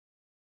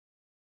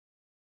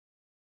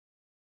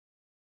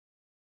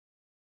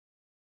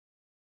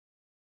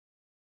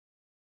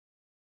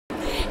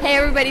Hey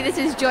everybody, this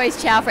is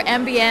Joyce Chow for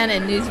MBN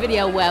and News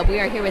Video Web. We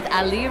are here with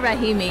Ali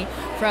Rahimi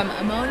from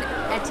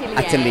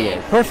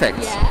Atelier. Perfect.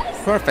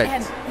 Yes. Perfect.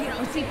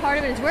 And see, part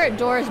of it is we're at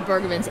Doris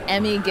Bergman's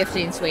Emmy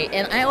Gifting Suite,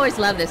 and I always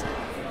love this.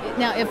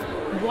 Now,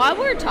 while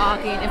we're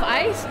talking, if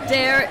I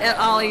stare at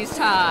Ali's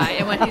tie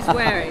and what he's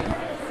wearing,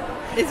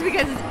 it's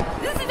because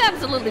this is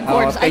absolutely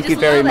gorgeous. Thank you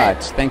very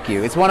much. Thank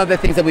you. It's one of the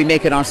things that we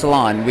make in our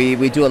salon.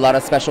 We do a lot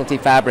of specialty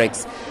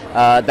fabrics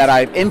that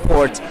I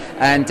import,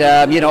 and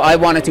I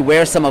wanted to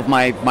wear some of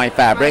my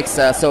fabrics,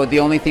 so the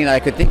only thing that I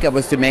could think of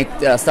was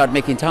to start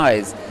making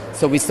ties.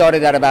 So we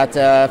started that about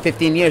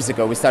 15 years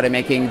ago. We started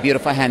making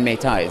beautiful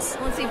handmade ties.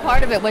 Well, see,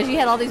 part of it was you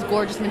had all these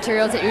gorgeous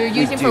materials that you were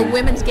using for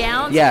women's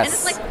gowns. Yes. And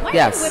it's like, why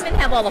don't women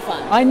have all the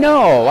fun? I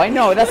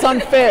know. That's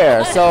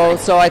unfair.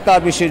 so I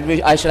thought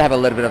I should have a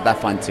little bit of that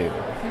fun too.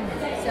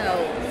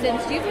 So,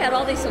 since you've had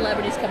all these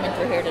celebrities coming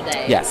through here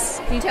today, yes,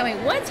 can you tell me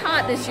what's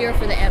hot this year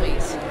for the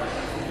Emmys?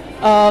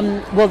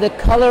 Well, the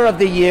color of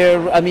the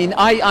year, I mean,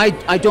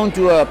 I don't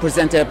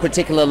present a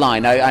particular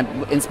line.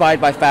 I'm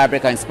inspired by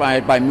fabric, I'm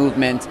inspired by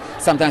movement.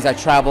 Sometimes I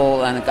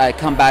travel and I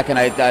come back and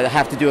I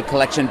have to do a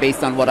collection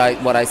based on what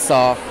I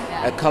saw,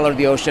 color of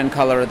the ocean,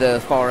 color of the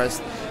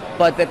forest.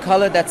 But the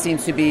color that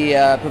seems to be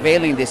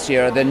prevailing this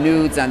year are the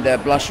nudes and the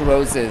blush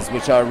roses,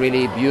 which are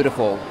really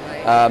beautiful.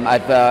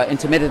 I've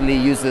intermittently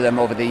used them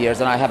over the years,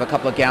 and I have a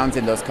couple of gowns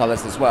in those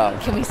colors as well.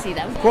 Can we see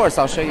them? Of course,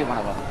 I'll show you one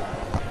of them.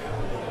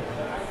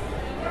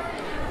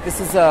 This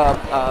is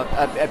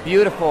a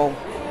beautiful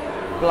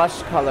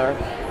blush color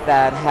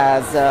that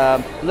has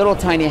little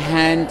tiny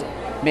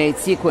handmade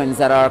sequins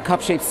that are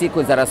cup-shaped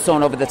sequins that are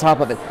sewn over the top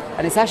of it.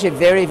 And it's actually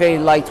very, very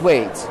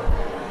lightweight.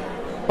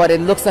 But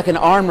it looks like an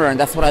armor, and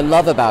that's what I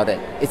love about it.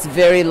 It's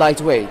very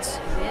lightweight.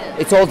 Yeah.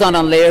 It's all done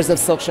on layers of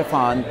silk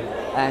chiffon,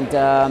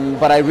 and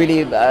but I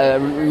really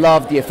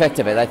love the effect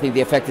of it. I think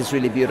the effect is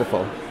really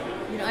beautiful.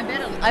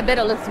 I bet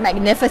it looks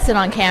magnificent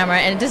on camera,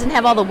 and it doesn't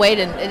have all the weight.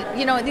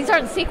 And these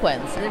aren't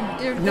sequins.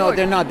 No,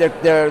 they're not.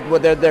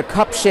 They're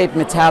cup-shaped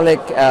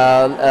metallic.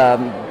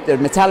 They're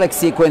metallic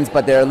sequins,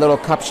 but they're a little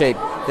cup-shaped.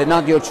 They're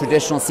not your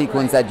traditional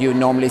sequins that you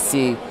normally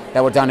see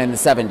that were done in the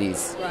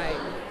 70s. Right.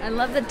 I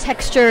love the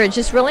texture. It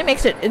just really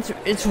makes it.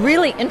 It's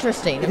really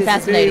interesting and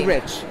fascinating. It's very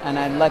rich, and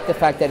I like the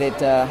fact that it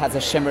has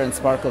a shimmer and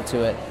sparkle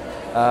to it.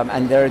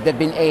 And they've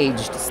been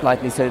aged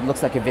slightly, so it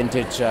looks like a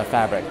vintage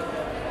fabric.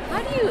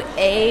 How do you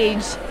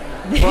age?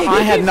 Well, I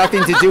had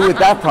nothing to do with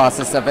that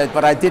process of it,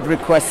 but I did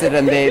request it,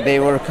 and they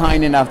were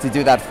kind enough to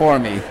do that for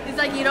me. It's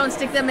like you don't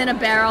stick them in a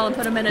barrel and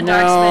put them in a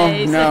dark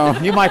space. No,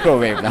 you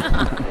microwave them.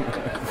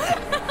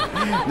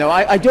 No,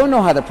 I don't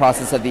know how the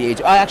process of the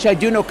age. I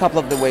do know a couple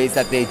of the ways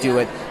that they do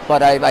it,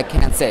 but I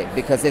can't say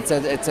because it's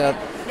an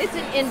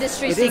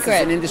industry secret.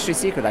 It's an industry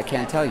secret. I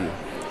can't tell you.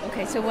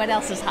 Okay, so what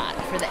else is hot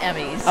for the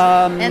Emmys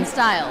and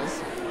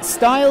styles?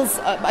 Styles,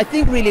 I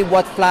think really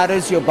what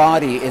flatters your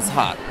body is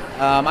hot.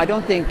 I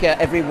don't think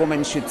every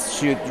woman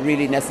should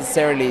really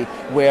necessarily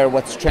wear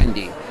what's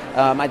trendy.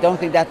 I don't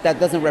think that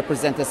doesn't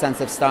represent a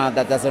sense of style,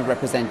 that doesn't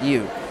represent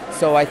you.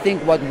 So I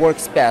think what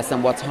works best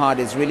and what's hot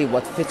is really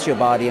what fits your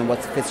body and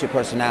what fits your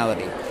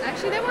personality.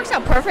 Actually, that works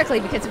out perfectly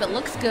because if it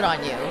looks good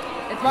on you,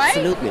 right?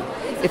 Absolutely.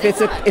 If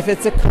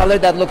it's a color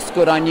that looks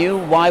good on you,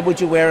 why would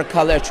you wear a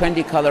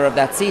trendy color of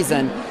that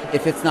season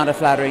if it's not a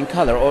flattering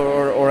color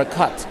or a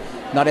cut?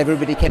 Not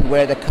everybody can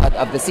wear the cut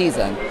of the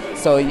season.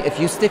 So if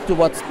you stick to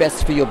what's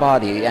best for your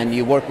body and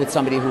you work with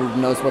somebody who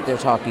knows what they're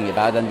talking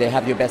about and they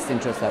have your best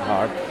interests at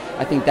heart,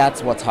 I think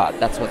that's what's hot.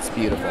 That's what's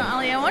beautiful.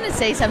 Ali, I want to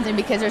say something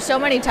because there's so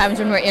many times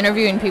when we're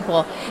interviewing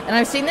people, and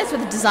I've seen this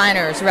with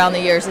designers around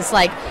the years. It's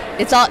like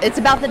it's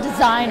about the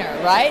designer,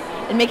 right,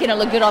 and making it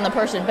look good on the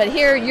person. But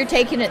here you're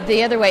taking it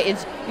the other way.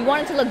 It's you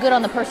want it to look good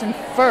on the person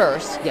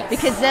first, yes,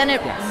 because then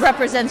it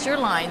represents your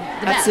line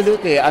the best.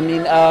 Absolutely. I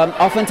mean,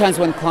 oftentimes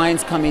when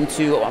clients come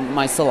into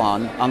my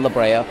salon on La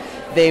Brea,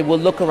 they will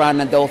look around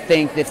and they'll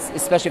think,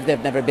 especially if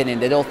they've never been in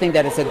there, they'll think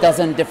that it's a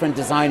dozen different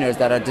designers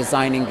that are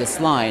designing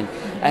this line,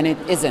 and it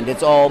isn't.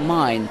 It's all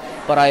mine.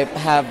 But I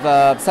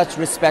have such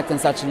respect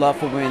and such love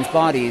for women's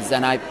bodies,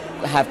 and I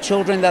have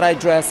children that I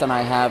dress, and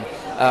I have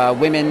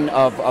women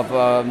of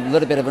a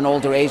little bit of an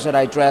older age that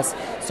I dress.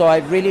 So I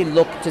really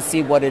look to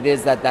see what it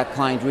is that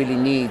client really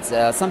needs.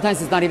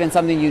 Sometimes it's not even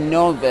something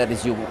that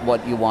is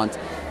what you want,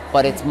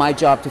 but it's my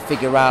job to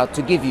figure out,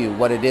 to give you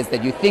what it is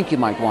that you think you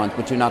might want,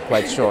 but you're not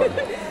quite sure.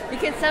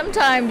 Because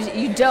sometimes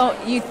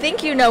you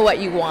think you know what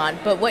you want,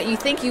 but what you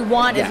think you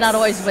want is not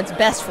always what's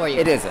best for you.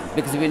 It isn't,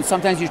 because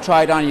sometimes you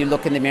try it on, you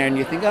look in the mirror and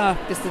you think,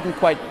 this didn't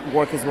quite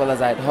work as well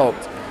as I had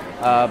hoped.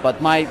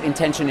 But my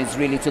intention is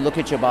really to look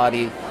at your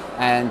body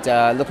and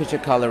look at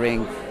your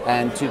coloring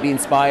and to be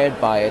inspired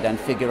by it and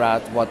figure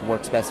out what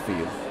works best for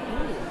you.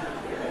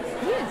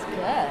 He is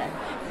good.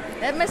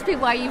 That must be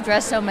why you've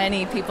dressed so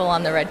many people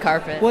on the red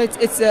carpet. Well,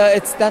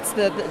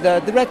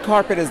 the red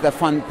carpet is the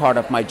fun part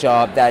of my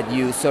job, that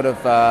you sort of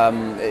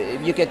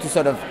you get to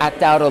sort of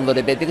act out a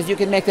little bit, because you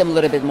can make them a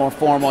little bit more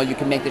formal, you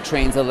can make the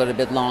trains a little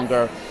bit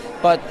longer.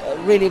 But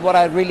really, what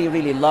I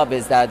really love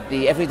is that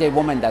the everyday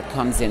woman that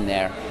comes in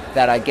there,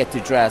 that I get to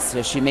dress.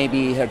 So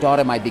her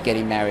daughter might be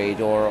getting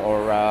married,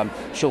 or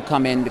she'll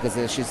come in because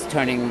she's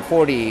turning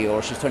 40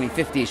 or she's turning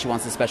 50. She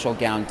wants a special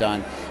gown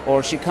done,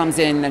 or she comes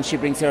in and she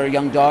brings her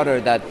young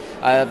daughter that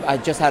I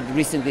just had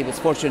recently was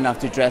fortunate enough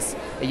to dress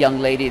a young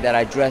lady that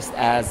I dressed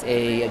as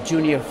a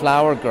junior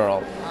flower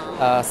girl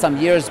some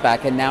years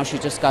back, and now she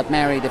just got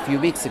married a few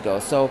weeks ago.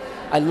 So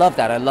I love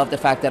that. I love the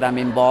fact that I'm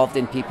involved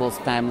in people's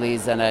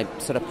families and I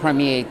sort of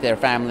permeate their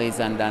families,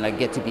 and I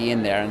get to be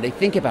in there and they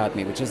think about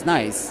me, which is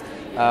nice.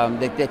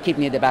 They keep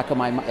me at the back of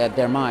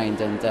their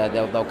mind, and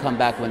they'll come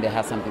back when they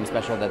have something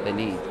special that they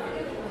need.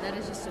 That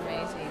is just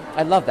amazing.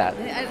 I love that.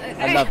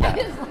 I love that.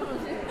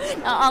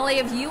 Now, Ali,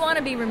 if you want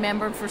to be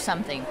remembered for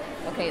something,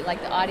 okay,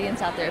 like the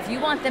audience out there, if you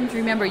want them to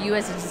remember you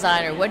as a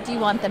designer, what do you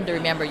want them to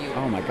remember you?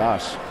 Oh my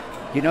gosh.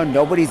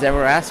 Nobody's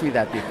ever asked me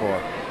that before.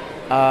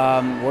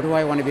 What do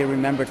I want to be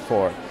remembered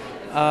for?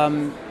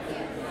 I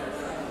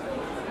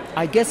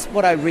guess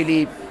what I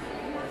really...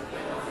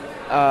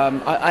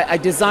 I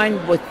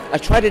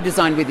try to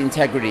design with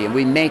integrity, and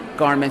we make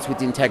garments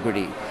with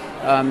integrity.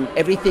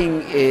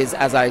 Everything is,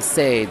 as I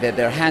say, that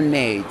they're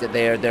handmade,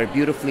 they're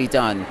beautifully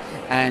done,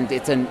 and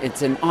it's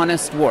an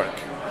honest work.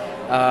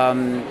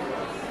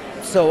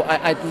 So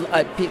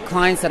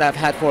clients that I've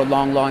had for a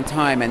long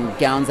time, and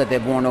gowns that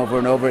they've worn over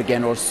and over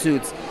again, or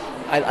suits,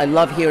 I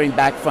love hearing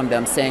back from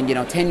them saying,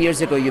 10 years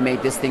ago you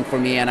made this thing for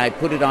me and I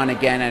put it on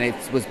again and it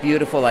was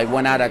beautiful. I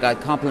went out, I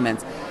got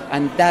compliments.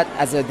 And that,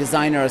 as a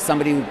designer, as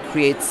somebody who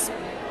creates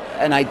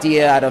an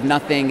idea out of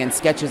nothing and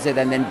sketches it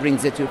and then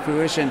brings it to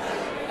fruition,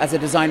 as a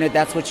designer,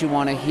 that's what you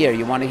want to hear.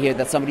 You want to hear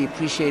that somebody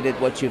appreciated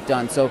what you've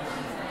done. So,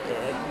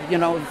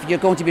 if you're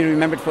going to be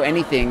remembered for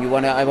anything,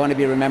 I want to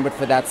be remembered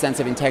for that sense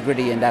of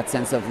integrity and that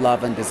sense of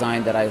love and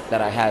design that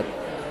I had.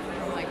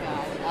 Oh my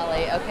God,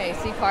 Ali. Okay,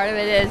 see, part of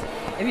it is,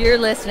 if you're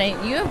listening,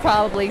 you have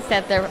probably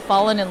sat there,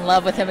 fallen in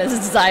love with him as a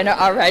designer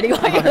already.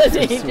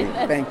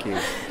 Thank you.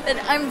 And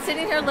I'm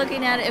sitting here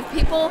looking at it. If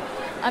people,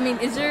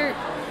 is there?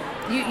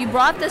 You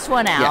brought this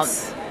one out,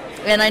 yes.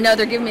 And I know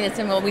they're giving me the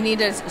symbol. We need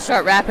to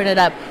start wrapping it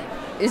up.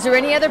 Is there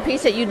any other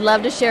piece that you'd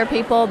love to share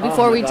people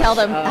before we tell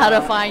them how to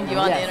find you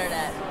on the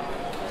internet?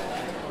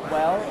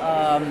 Well,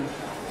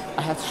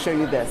 I have to show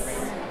you this.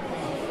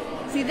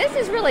 See, this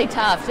is really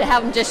tough to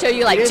have them just show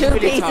you like two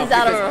pieces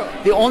out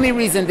of. The only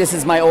reason this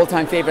is my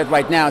all-time favorite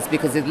right now is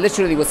because it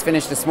literally was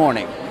finished this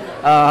morning.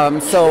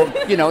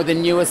 The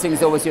newest thing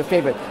is always your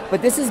favorite.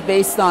 But this is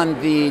based on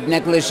the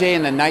negligee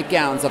and the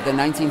nightgowns of the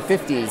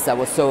 1950s that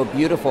was so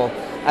beautiful.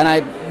 And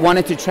I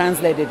wanted to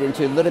translate it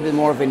into a little bit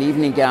more of an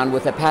evening gown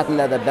with a patent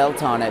leather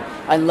belt on it.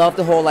 I love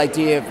the whole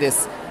idea of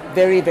this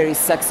very, very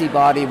sexy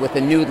body with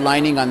a nude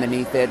lining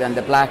underneath it and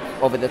the black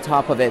over the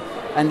top of it.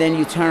 And then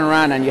you turn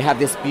around and you have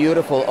this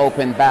beautiful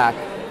open back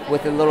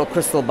with the little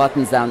crystal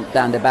buttons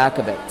down the back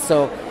of it.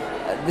 So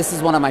this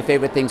is one of my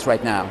favorite things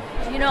right now.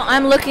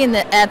 I'm looking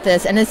at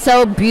this, and it's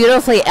so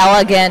beautifully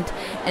elegant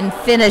and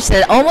finished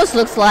that it almost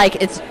looks like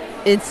it's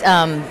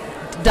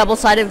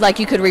double-sided, like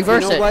you could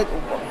reverse it. What?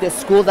 The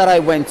school that I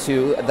went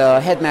to, the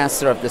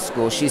headmaster of the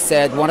school, she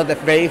said one of the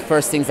very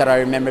first things that I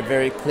remember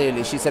very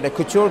clearly, she said a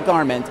couture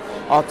garment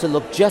ought to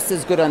look just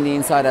as good on the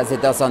inside as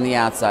it does on the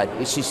outside.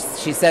 She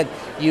said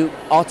you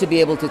ought to be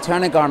able to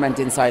turn a garment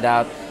inside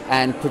out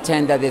and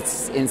pretend that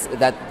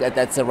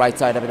that's the right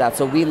side of it out.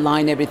 So we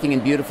line everything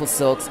in beautiful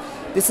silks.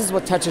 This is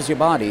what touches your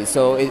body,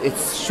 so it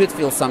should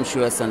feel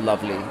sumptuous and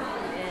lovely.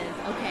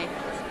 Okay.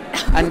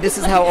 And this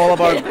is how all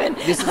of our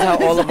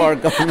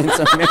garments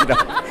are made of.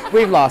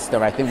 We've lost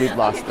her. I think we've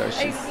lost her.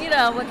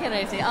 What can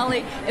I say,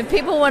 Ali? If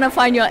people want to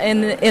find you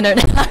on the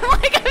internet,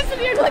 I'm sitting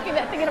here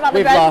thinking about the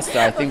We've lost her.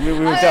 I think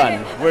we're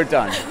done. We're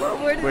done.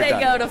 Where do they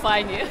go to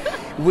find you?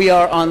 We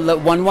are on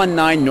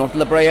 119 North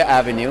La Brea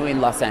Avenue in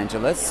Los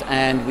Angeles,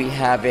 and we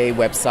have a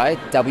website,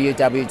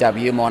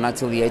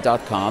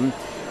 www.monatelier.com.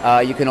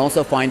 You can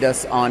also find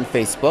us on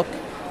Facebook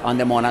on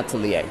the Mon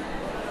Atelier.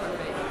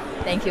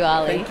 Thank you,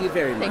 Ali. Thank you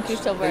very much. Thank you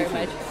so very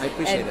much. I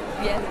appreciate it.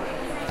 Yes.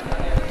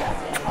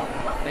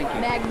 Thank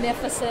you.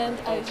 Magnificent.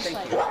 I was just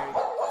like.